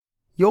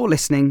You're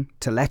listening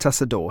to Let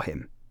Us Adore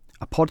Him,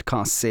 a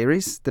podcast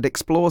series that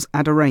explores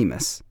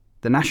Adoremus,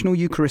 the National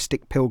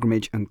Eucharistic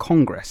Pilgrimage and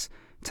Congress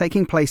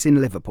taking place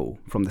in Liverpool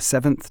from the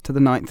 7th to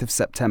the 9th of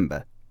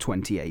September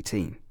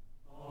 2018.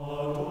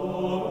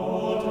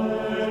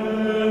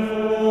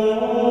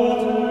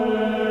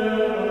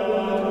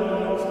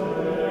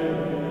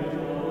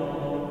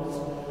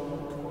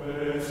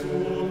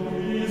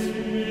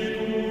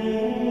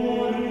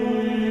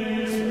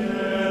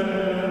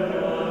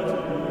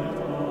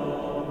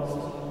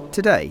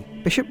 Today,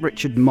 Bishop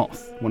Richard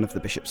Moth, one of the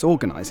bishops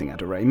organising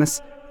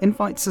Adoremus,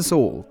 invites us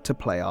all to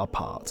play our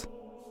part.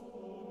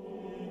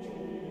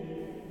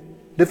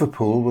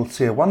 Liverpool will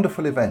see a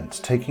wonderful event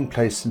taking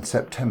place in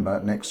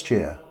September next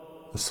year,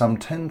 as some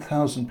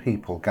 10,000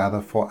 people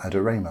gather for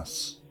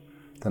Adoremus,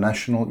 the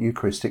National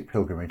Eucharistic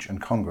Pilgrimage and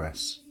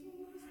Congress.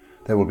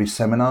 There will be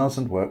seminars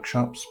and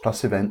workshops,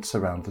 plus events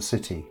around the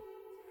city.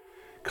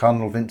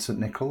 Cardinal Vincent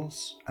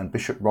Nichols and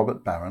Bishop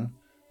Robert Barron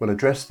will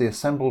address the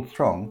assembled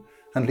throng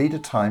and lead a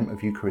time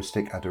of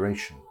Eucharistic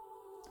adoration.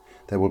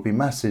 There will be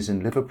masses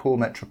in Liverpool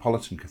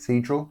Metropolitan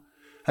Cathedral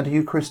and a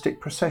Eucharistic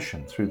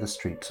procession through the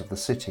streets of the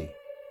city.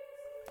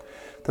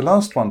 The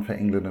last one for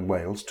England and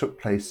Wales took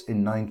place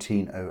in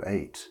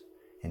 1908,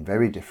 in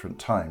very different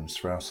times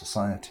for our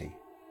society.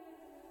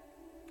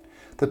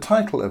 The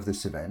title of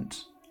this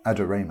event,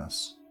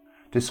 Adoremus,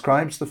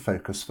 describes the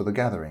focus for the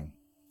gathering.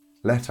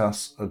 Let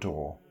us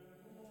adore.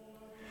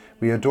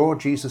 We adore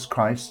Jesus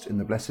Christ in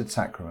the Blessed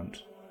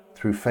Sacrament.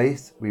 Through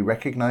faith, we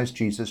recognise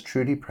Jesus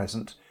truly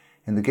present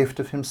in the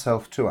gift of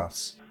himself to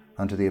us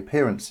under the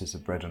appearances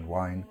of bread and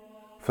wine,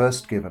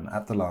 first given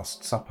at the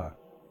Last Supper.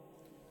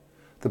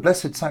 The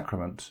Blessed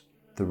Sacrament,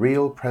 the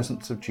real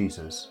presence of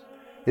Jesus,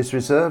 is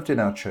reserved in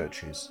our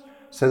churches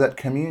so that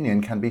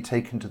communion can be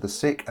taken to the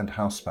sick and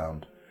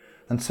housebound,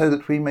 and so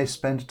that we may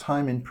spend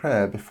time in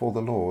prayer before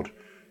the Lord,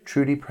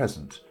 truly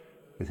present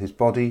with his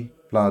body,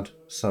 blood,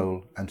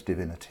 soul, and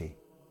divinity.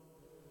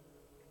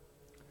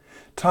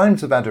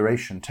 Times of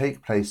adoration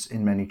take place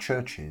in many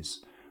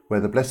churches, where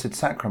the Blessed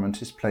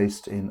Sacrament is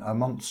placed in a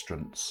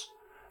monstrance,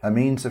 a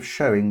means of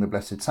showing the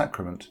Blessed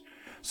Sacrament,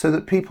 so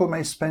that people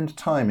may spend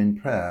time in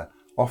prayer,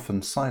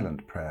 often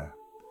silent prayer.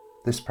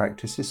 This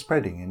practice is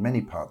spreading in many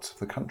parts of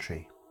the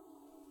country.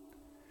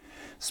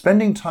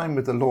 Spending time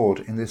with the Lord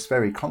in this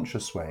very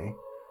conscious way,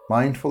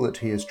 mindful that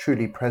he is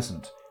truly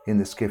present in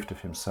this gift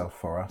of himself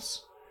for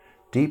us,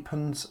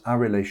 deepens our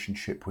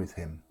relationship with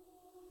him.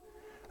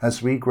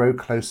 As we grow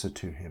closer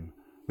to him,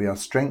 we are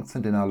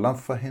strengthened in our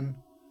love for him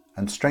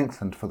and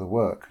strengthened for the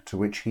work to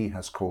which he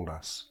has called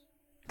us.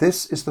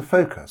 This is the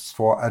focus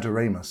for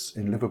Adoremus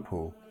in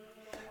Liverpool,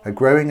 a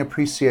growing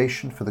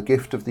appreciation for the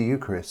gift of the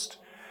Eucharist,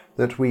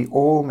 that we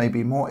all may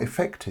be more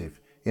effective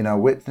in our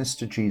witness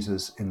to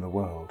Jesus in the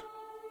world.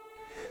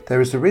 There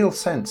is a real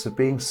sense of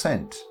being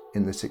sent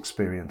in this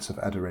experience of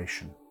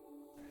adoration.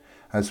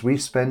 As we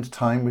spend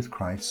time with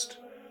Christ,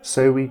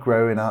 so we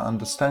grow in our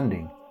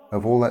understanding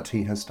of all that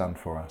he has done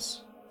for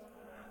us.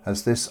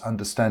 As this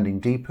understanding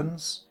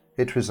deepens,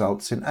 it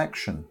results in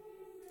action,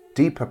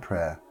 deeper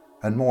prayer,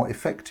 and more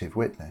effective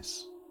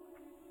witness.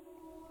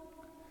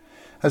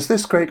 As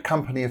this great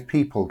company of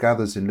people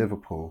gathers in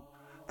Liverpool,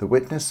 the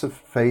witness of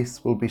faith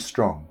will be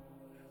strong,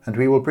 and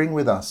we will bring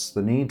with us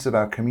the needs of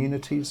our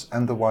communities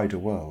and the wider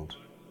world.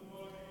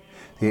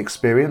 The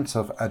experience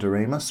of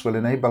Adoremus will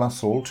enable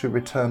us all to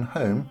return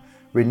home,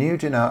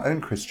 renewed in our own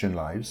Christian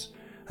lives,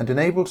 and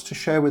enabled to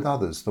share with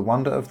others the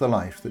wonder of the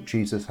life that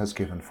Jesus has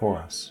given for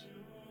us.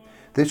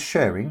 This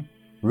sharing,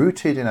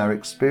 rooted in our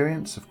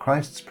experience of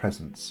Christ's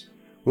presence,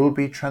 will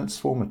be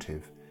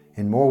transformative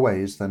in more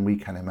ways than we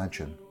can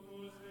imagine,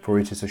 for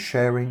it is a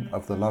sharing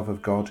of the love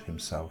of God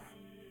himself.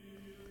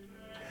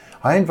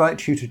 I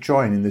invite you to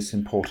join in this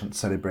important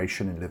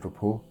celebration in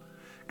Liverpool.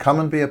 Come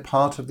and be a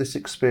part of this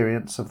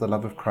experience of the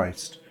love of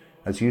Christ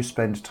as you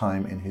spend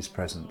time in his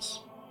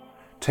presence.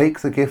 Take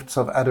the gifts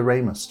of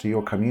Adoremus to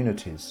your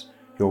communities,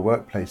 your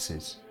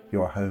workplaces,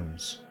 your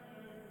homes.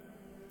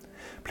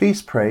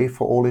 Please pray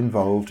for all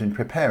involved in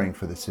preparing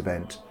for this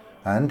event,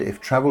 and if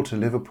travel to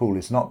Liverpool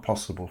is not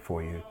possible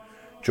for you,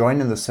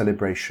 join in the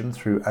celebration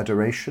through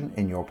adoration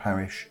in your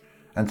parish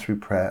and through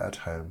prayer at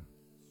home.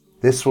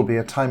 This will be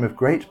a time of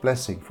great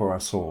blessing for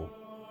us all.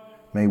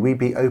 May we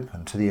be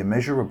open to the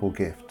immeasurable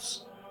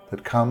gifts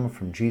that come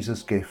from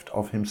Jesus' gift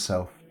of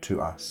himself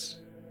to us.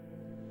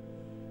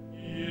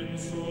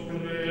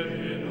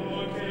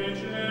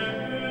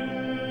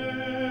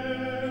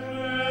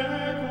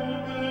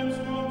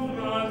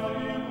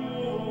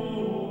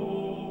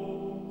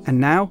 And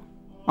now,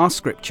 our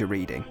scripture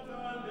reading.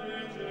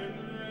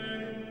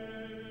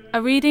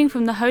 A reading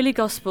from the Holy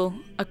Gospel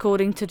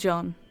according to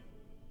John.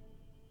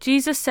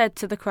 Jesus said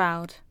to the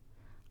crowd,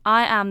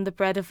 "I am the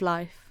bread of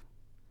life.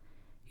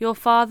 Your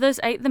fathers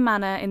ate the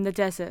manna in the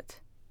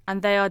desert,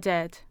 and they are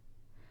dead.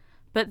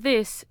 But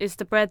this is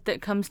the bread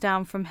that comes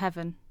down from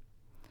heaven,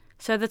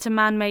 so that a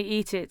man may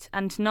eat it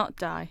and not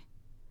die.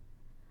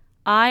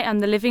 I am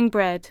the living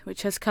bread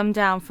which has come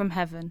down from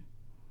heaven.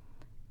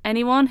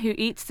 Anyone who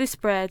eats this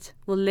bread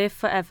will live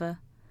forever,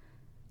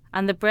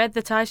 and the bread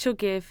that I shall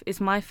give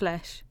is my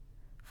flesh,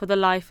 for the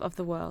life of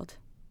the world.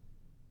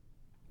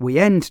 We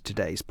end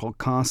today's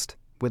podcast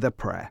with a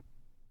prayer.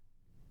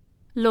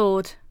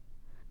 Lord,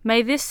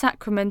 may this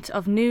sacrament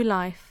of new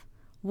life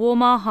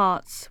warm our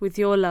hearts with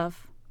your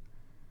love,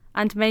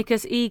 and make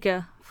us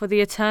eager for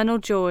the eternal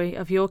joy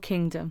of your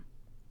kingdom.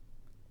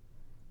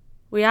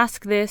 We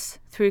ask this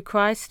through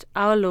Christ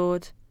our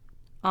Lord.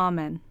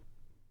 Amen.